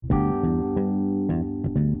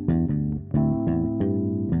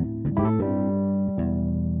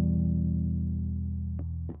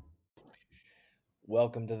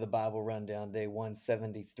Welcome to the Bible Rundown, day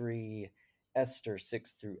 173, Esther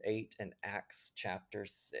 6 through 8, and Acts chapter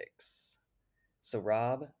 6. So,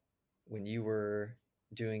 Rob, when you were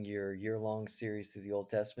doing your year-long series through the Old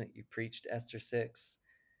Testament, you preached Esther 6.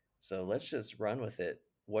 So let's just run with it.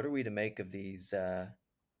 What are we to make of these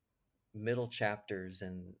middle chapters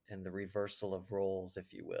and the reversal of roles,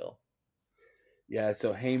 if you will? Yeah,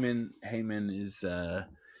 so Haman is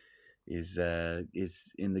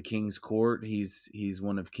in the king's court. He's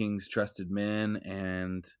one of king's trusted men,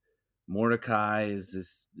 and Mordecai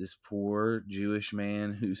is this poor Jewish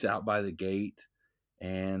man who's out by the gate,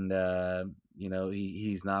 and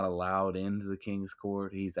he's not allowed into the king's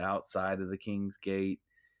court. He's outside of the king's gate,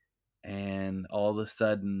 and all of a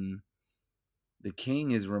sudden the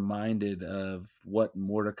king is reminded of what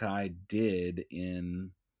Mordecai did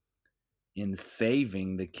in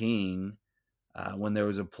saving the king when there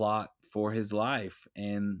was a plot for his life.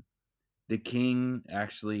 And the king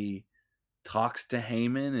actually talks to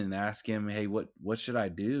Haman and asks him, "Hey, what should I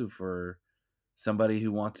do for somebody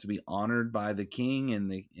who wants to be honored by the king?"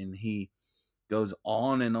 And he goes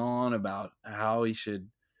on and on about how he should,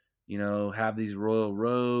 have these royal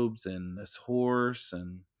robes and this horse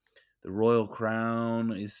and the royal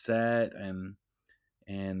crown is set, and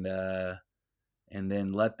and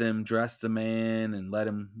then let them dress the man and let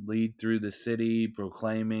him lead through the city,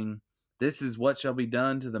 proclaiming, "This is what shall be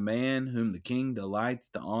done to the man whom the king delights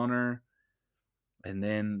to honor." And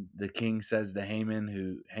then the king says to Haman,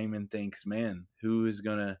 who Haman thinks, "Man, who is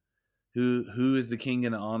the king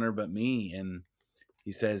gonna honor but me?" And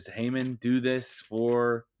he says, "Haman, do this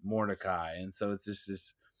for Mordecai." And so it's just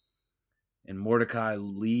this, and Mordecai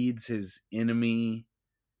leads his enemy.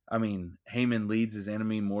 Haman leads his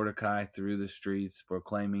enemy Mordecai through the streets,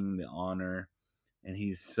 proclaiming the honor, and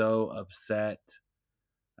he's so upset.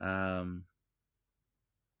 Um,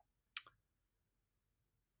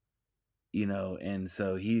 and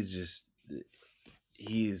so he's just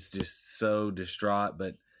so distraught.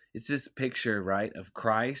 But it's this picture, right, of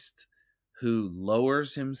Christ who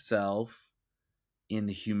lowers himself in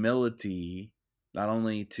humility, not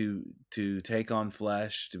only to take on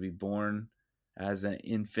flesh, to be born as an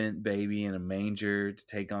infant baby in a manger, to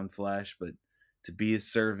take on flesh, but to be a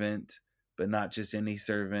servant, but not just any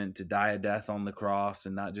servant, to die a death on the cross,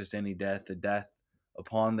 and not just any death, a death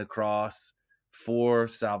upon the cross for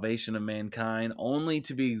salvation of mankind, only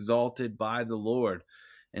to be exalted by the Lord.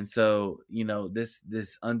 And so,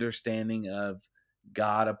 this understanding of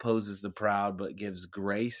God opposes the proud but gives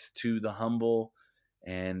grace to the humble.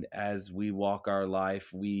 And as we walk our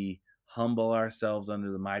life, we humble ourselves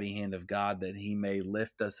under the mighty hand of God, that he may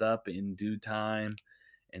lift us up in due time.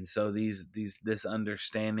 And so this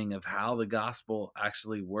understanding of how the gospel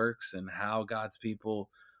actually works and how God's people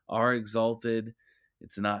are exalted,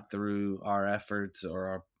 it's not through our efforts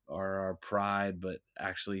or our pride, but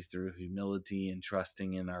actually through humility and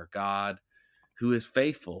trusting in our God, who is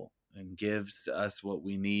faithful and gives us what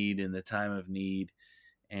we need in the time of need.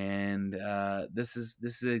 And this is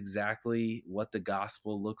exactly what the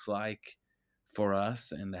gospel looks like for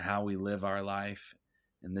us and how we live our life.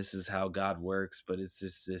 And this is how God works. But it's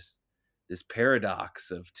just this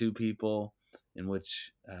paradox of two people in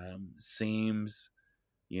which seems,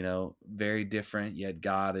 very different, yet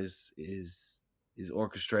God is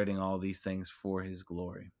orchestrating all these things for his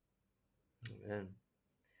glory. Amen.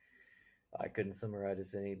 I couldn't summarize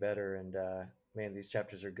this any better. And man, these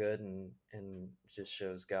chapters are good and just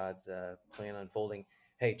shows God's plan unfolding.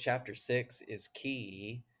 Hey, chapter 6 is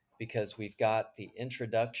key because we've got the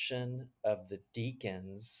introduction of the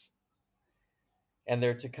deacons, and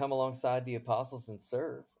they're to come alongside the apostles and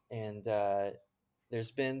serve. And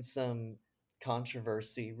there's been some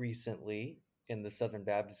controversy recently in the Southern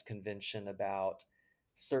Baptist Convention about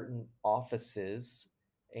certain offices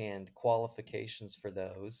and qualifications for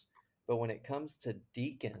those. But when it comes to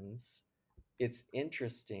deacons, it's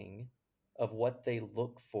interesting of what they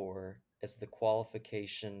look for as the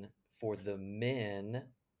qualification for the men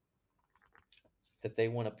that they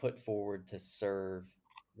want to put forward to serve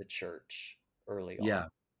the church early on, Yeah.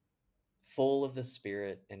 full of the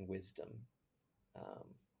Spirit and wisdom.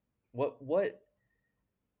 Um, what what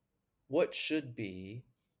what should be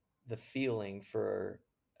the feeling for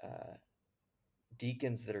uh,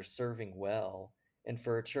 deacons that are serving well, and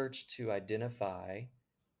for a church to identify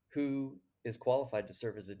who is qualified to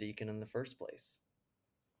serve as a deacon in the first place?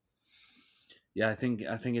 Yeah, I think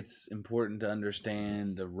it's important to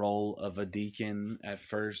understand the role of a deacon. At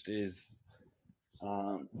first is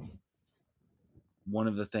um, one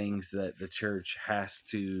of the things that the church has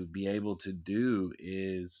to be able to do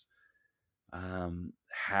is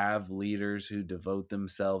have leaders who devote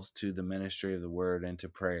themselves to the ministry of the word and to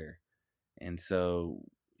prayer. And so,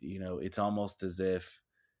 it's almost as if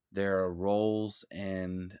there are roles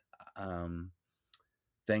and um,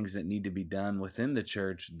 things that need to be done within the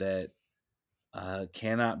church that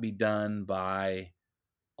cannot be done by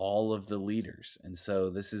all of the leaders. And so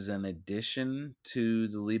this is an addition to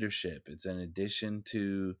the leadership. It's an addition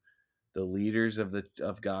to the leaders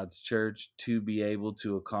of God's church to be able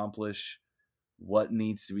to accomplish what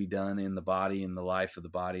needs to be done in the body, in the life of the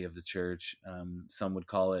body of the church. Some would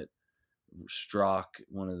call it Strock,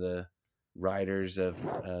 one of the writers of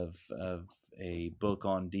a book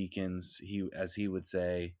on deacons. As he would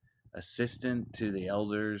say, assistant to the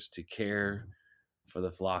elders to care for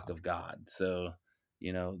the flock of God. So,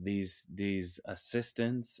 these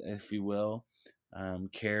assistants, if you will,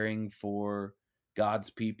 caring for God's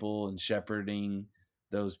people and shepherding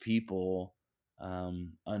those people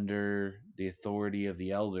under the authority of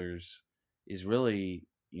the elders is really,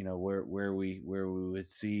 where we would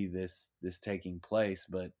see this taking place.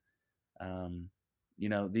 But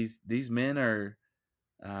these men are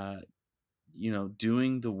uh,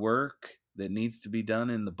 doing the work that needs to be done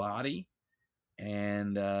in the body,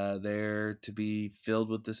 and they're to be filled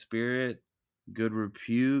with the Spirit, good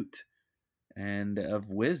repute, and of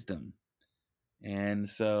wisdom. And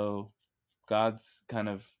so God's kind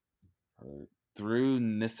of, through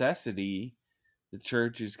necessity, the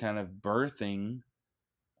church is kind of birthing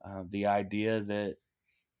the idea that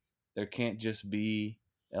there can't just be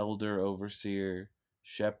elder, overseer,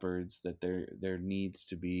 shepherds, that there needs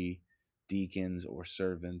to be deacons or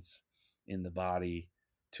servants in the body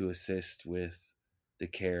to assist with the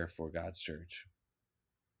care for God's church.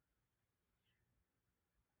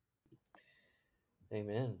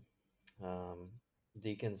 Amen. Um,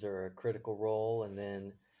 Deacons are a critical role, and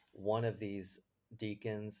then one of these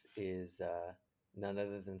deacons is none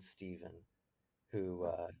other than Stephen, who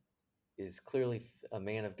is clearly a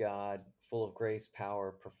man of God, full of grace,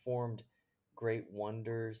 power, performed great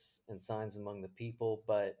wonders and signs among the people.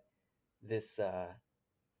 But this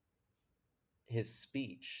his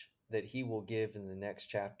speech that he will give in the next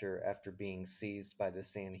chapter after being seized by the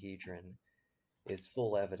Sanhedrin is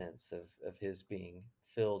full evidence of his being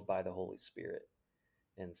filled by the Holy Spirit.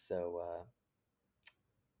 And so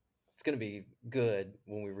it's going to be good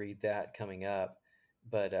when we read that coming up.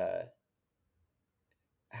 But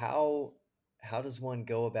how how does one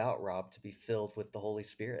go about, Rob, to be filled with the Holy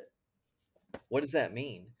Spirit? What does that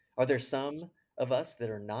mean? Are there some of us that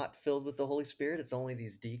are not filled with the Holy Spirit? It's only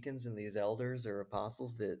these deacons and these elders or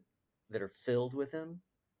apostles that are filled with him?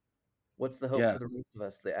 What's the hope Yeah, for the rest of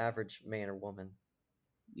us, the average man or woman?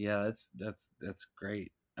 yeah, that's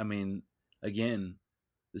great. I mean, again,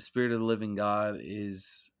 the Spirit of the living God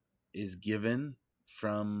is given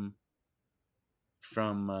from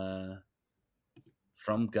from uh,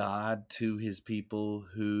 from God to His people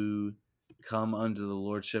who come under the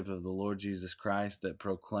lordship of the Lord Jesus Christ, that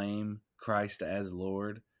proclaim Christ as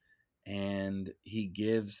Lord, and He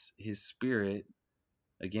gives His Spirit.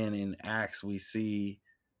 Again, in Acts, we see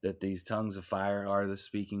that these tongues of fire are the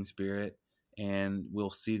speaking Spirit, and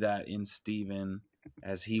we'll see that in Stephen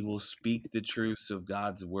as he will speak the truths of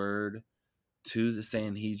God's word to the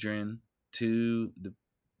Sanhedrin, to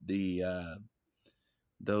the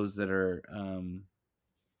those that are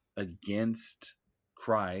against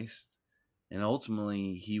Christ, and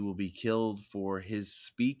ultimately he will be killed for his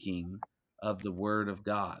speaking of the word of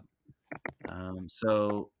God.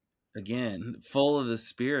 So again, full of the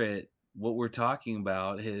Spirit, what we're talking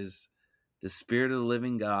about is the Spirit of the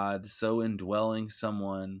living God so indwelling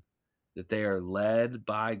someone that they are led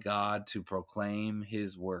by God to proclaim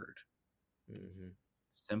His word. Hmm.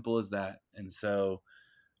 Simple as that. And so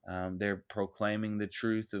they're proclaiming the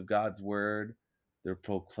truth of God's word. They're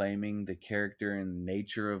proclaiming the character and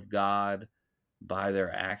nature of God by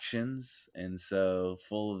their actions. And so,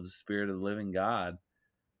 full of the Spirit of the living God,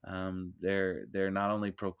 they're not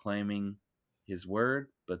only proclaiming His word,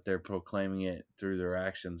 but they're proclaiming it through their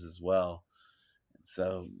actions as well. And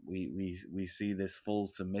so we see this full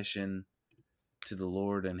submission to the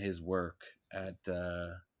Lord and His work at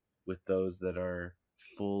with those that are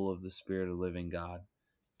full of the Spirit of living God,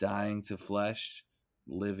 dying to flesh,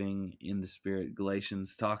 living in the Spirit.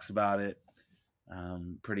 Galatians talks about it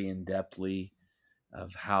pretty in depthly,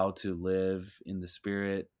 of how to live in the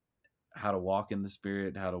Spirit, how to walk in the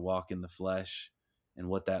Spirit, how to walk in the flesh, and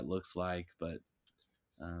what that looks like.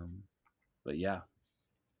 Um, but yeah,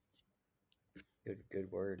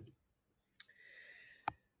 Good word.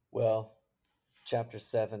 Well, chapter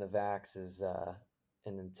 7 of Acts is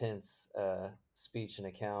an intense speech and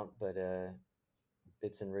account, but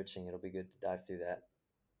it's enriching. It'll be good to dive through that.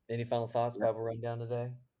 Any final thoughts? Yeah. Bible rundown today.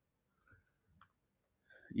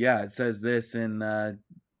 Yeah, it says this in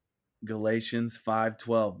Galatians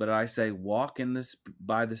 5:12, but I say walk in this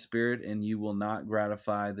by the Spirit, and you will not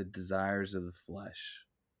gratify the desires of the flesh.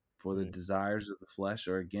 For the Mm, desires of the flesh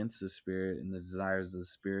are against the Spirit, and the desires of the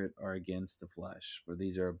Spirit are against the flesh. For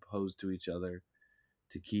these are opposed to each other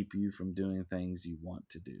to keep you from doing things you want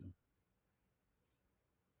to do.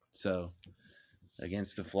 So,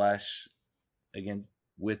 against the flesh, against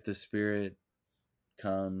with the Spirit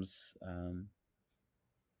comes, an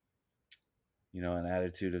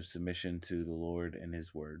attitude of submission to the Lord and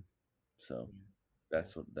His Word. So, mm. Yeah,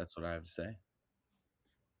 that's what I have to say.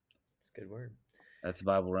 it's a good word. That's the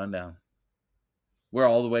Bible rundown. We're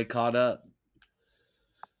all the way caught up.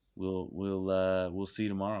 We'll see you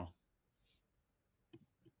tomorrow.